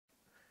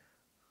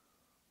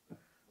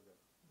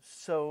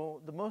So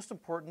the most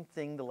important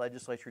thing the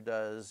legislature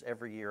does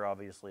every year,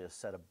 obviously, is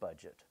set a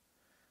budget.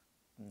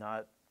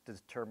 Not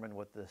determine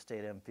what the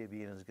state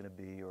amphibian is going to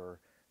be or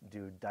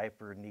do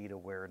diaper need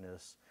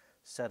awareness,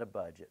 set a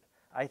budget.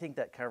 I think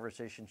that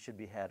conversation should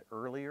be had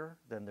earlier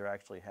than they're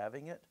actually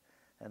having it.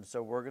 And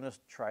so we're going to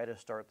try to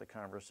start the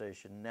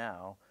conversation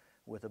now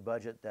with a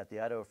budget that the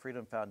Idaho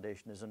Freedom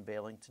Foundation is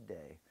unveiling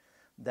today.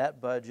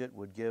 That budget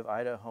would give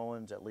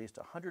Idahoans at least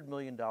 $100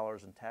 million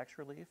in tax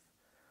relief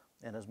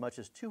and as much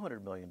as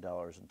 $200 million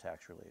in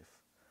tax relief.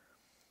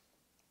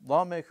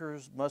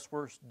 Lawmakers must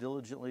work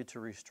diligently to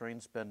restrain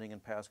spending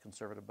and pass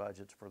conservative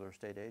budgets for their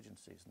state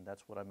agencies, and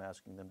that's what I'm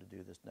asking them to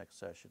do this next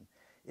session.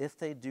 If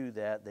they do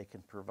that, they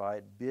can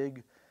provide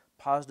big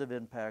positive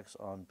impacts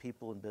on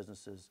people and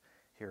businesses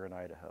here in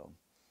Idaho.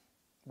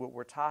 What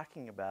we're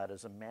talking about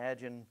is,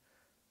 imagine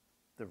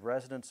the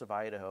residents of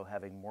Idaho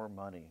having more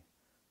money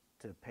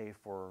to pay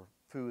for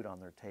food on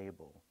their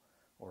table,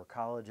 or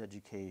college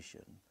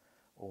education,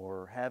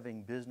 or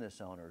having business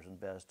owners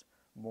invest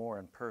more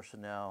in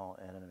personnel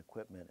and in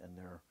equipment in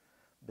their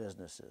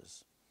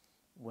businesses.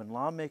 When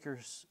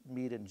lawmakers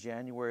meet in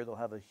January, they'll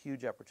have a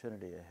huge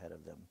opportunity ahead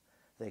of them.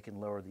 They can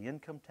lower the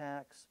income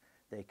tax,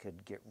 they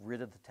could get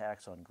rid of the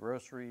tax on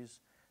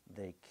groceries,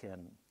 they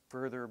can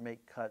further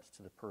make cuts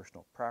to the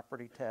personal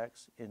property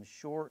tax. In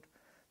short,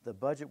 the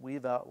budget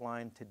we've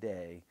outlined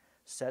today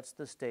sets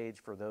the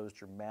stage for those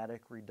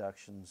dramatic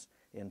reductions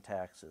in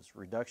taxes,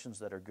 reductions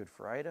that are good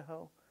for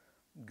Idaho,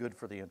 good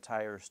for the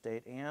entire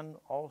state, and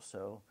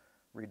also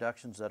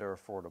reductions that are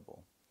affordable.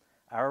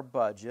 Our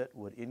budget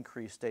would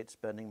increase state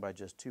spending by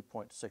just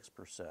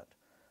 2.6%.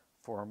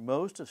 For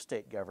most of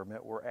state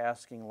government, we're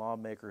asking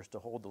lawmakers to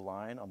hold the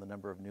line on the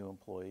number of new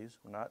employees.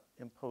 We're not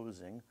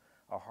imposing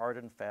a hard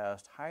and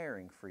fast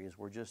hiring freeze.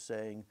 We're just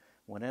saying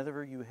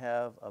whenever you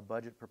have a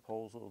budget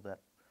proposal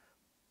that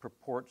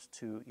purports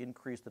to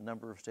increase the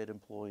number of state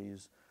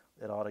employees,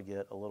 it ought to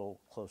get a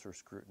little closer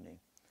scrutiny.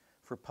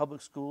 For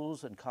public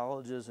schools and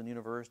colleges and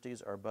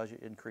universities, our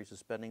budget increases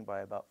spending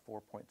by about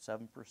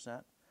 4.7%.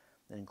 It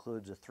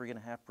includes a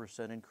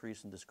 3.5%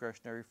 increase in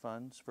discretionary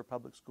funds for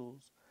public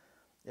schools.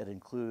 It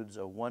includes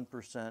a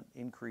 1%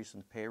 increase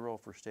in payroll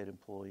for state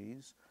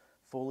employees,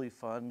 fully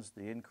funds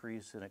the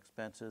increase in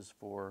expenses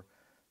for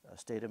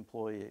state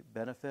employee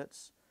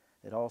benefits.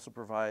 It also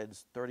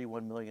provides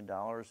 $31 million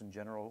in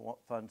general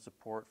fund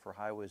support for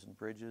highways and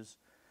bridges.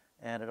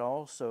 And it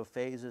also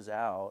phases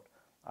out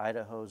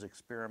Idaho's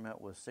experiment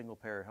with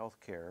single-payer health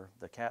care,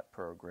 the CAT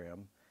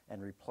program,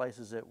 and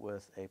replaces it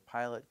with a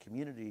pilot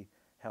community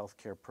health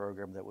care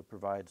program that would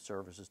provide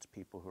services to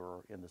people who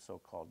are in the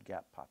so-called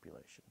GAP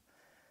population.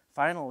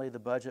 Finally, the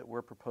budget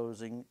we're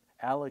proposing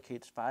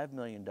allocates $5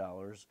 million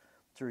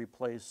to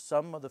replace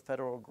some of the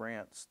federal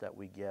grants that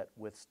we get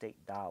with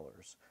state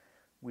dollars.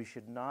 We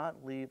should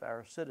not leave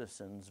our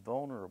citizens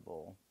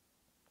vulnerable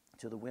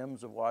to the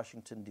whims of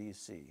Washington,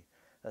 D.C.,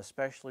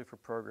 especially for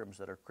programs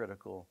that are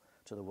critical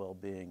to the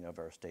well-being of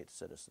our state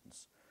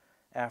citizens.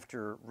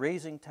 After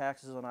raising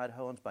taxes on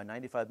Idahoans by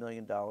 $95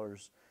 million,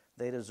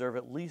 they deserve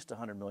at least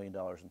 $100 million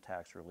in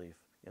tax relief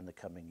in the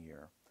coming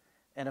year.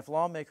 And if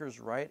lawmakers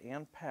write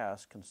and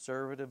pass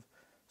conservative,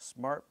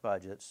 smart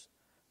budgets,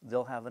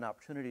 they'll have an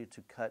opportunity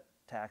to cut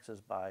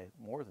taxes by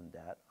more than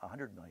that,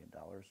 $100 million,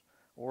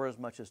 or as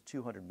much as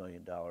 $200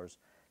 million.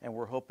 And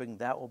we're hoping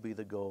that will be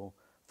the goal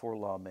for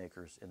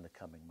lawmakers in the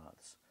coming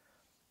months.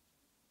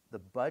 The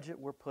budget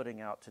we're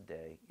putting out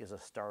today is a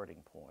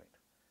starting point.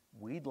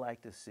 We'd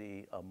like to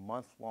see a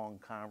month-long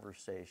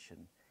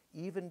conversation,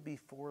 even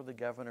before the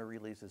governor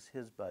releases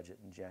his budget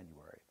in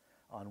January,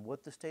 on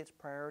what the state's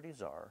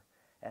priorities are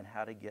and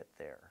how to get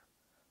there.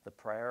 The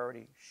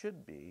priority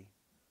should be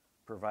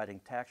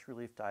providing tax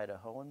relief to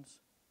Idahoans,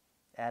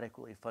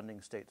 adequately funding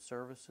state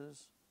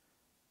services,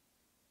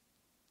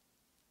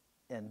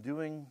 and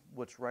doing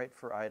what's right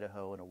for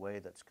Idaho in a way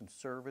that's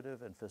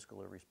conservative and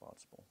fiscally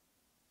responsible.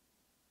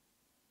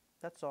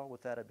 That's all.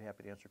 With that, I'd be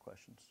happy to answer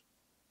questions.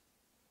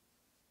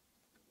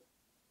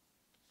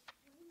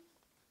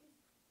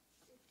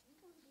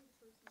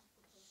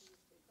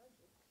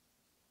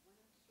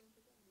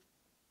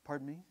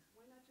 Pardon me?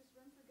 Why not just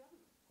run for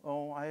governor?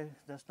 Oh,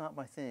 that's not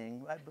my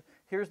thing.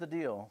 Here's the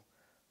deal.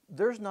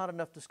 There's not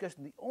enough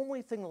discussion. The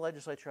only thing the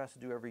legislature has to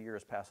do every year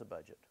is pass a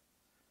budget.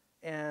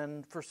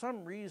 And for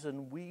some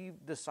reason,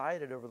 we've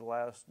decided over the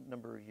last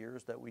number of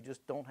years that we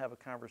just don't have a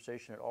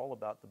conversation at all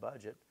about the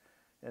budget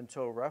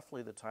until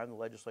roughly the time the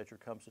legislature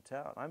comes to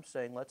town. I'm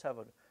saying let's have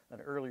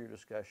an earlier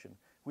discussion.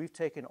 We've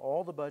taken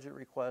all the budget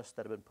requests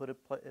that have been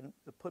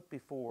put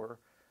before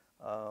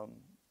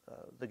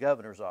the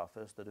governor's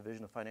office, the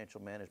Division of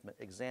Financial Management,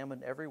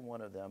 examined every one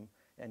of them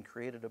and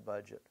created a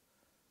budget.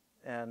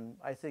 And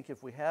I think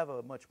if we have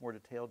a much more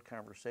detailed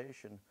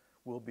conversation,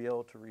 we'll be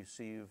able to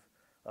receive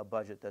a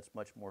budget that's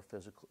much more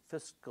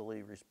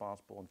fiscally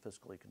responsible and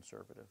fiscally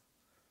conservative.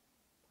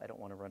 I don't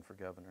want to run for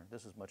governor.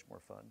 This is much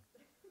more fun.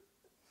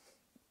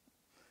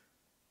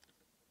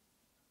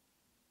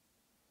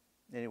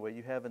 Anyway,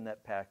 you have in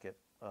that packet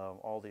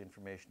all the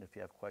information. If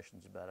you have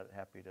questions about it,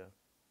 happy to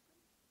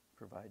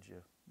provide you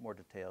more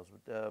details.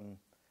 But,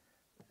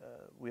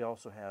 we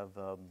also have,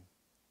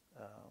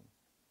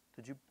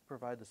 did you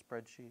provide the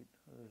spreadsheet?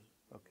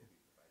 Okay.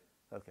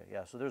 Okay,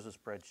 yeah, so there's a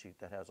spreadsheet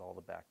that has all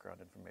the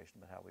background information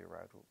about how we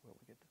arrived at what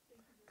we get to.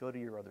 Go to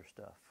your other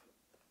stuff.